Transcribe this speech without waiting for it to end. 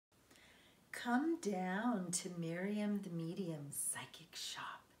Come down to Miriam the Medium's psychic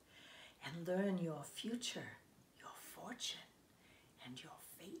shop and learn your future, your fortune, and your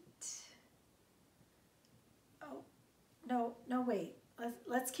fate. Oh, no, wait.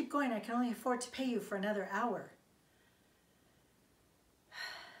 Let's keep going. I can only afford to pay you for another hour.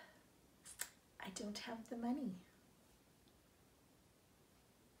 I don't have the money.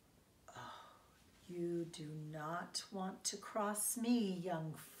 Oh, you do not want to cross me,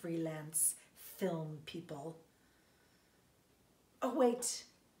 young freelance film people. Oh, wait.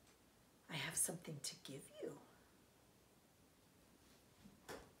 I have something to give you.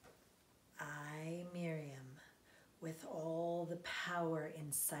 I, Miriam, with all the power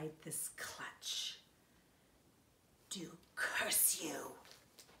inside this clutch, do curse you.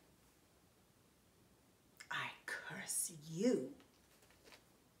 I curse you.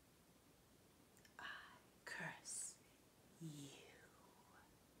 I curse you.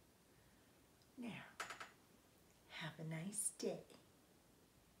 Now, have a nice day.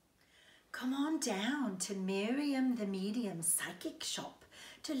 Come on down to Miriam the Medium's psychic shop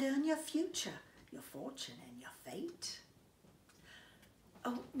to learn your future, your fortune, and your fate.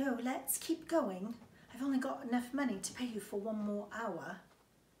 Oh, no, let's keep going. I've only got enough money to pay you for one more hour.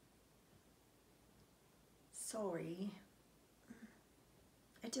 Sorry,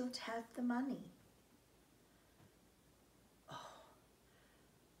 I don't have the money. Oh,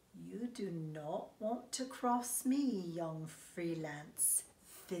 you do not want to cross me, young freelance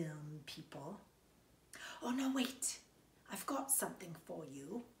film people. Oh, no, wait. I've got something for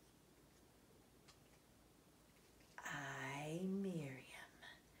you. I, Miriam,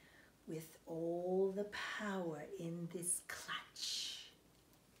 with all the power in this clutch,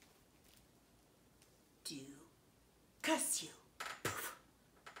 do curse you. Poof.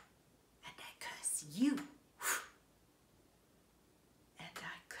 And I curse you. And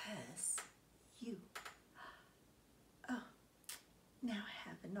I curse you. Oh, now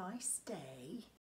have a nice day.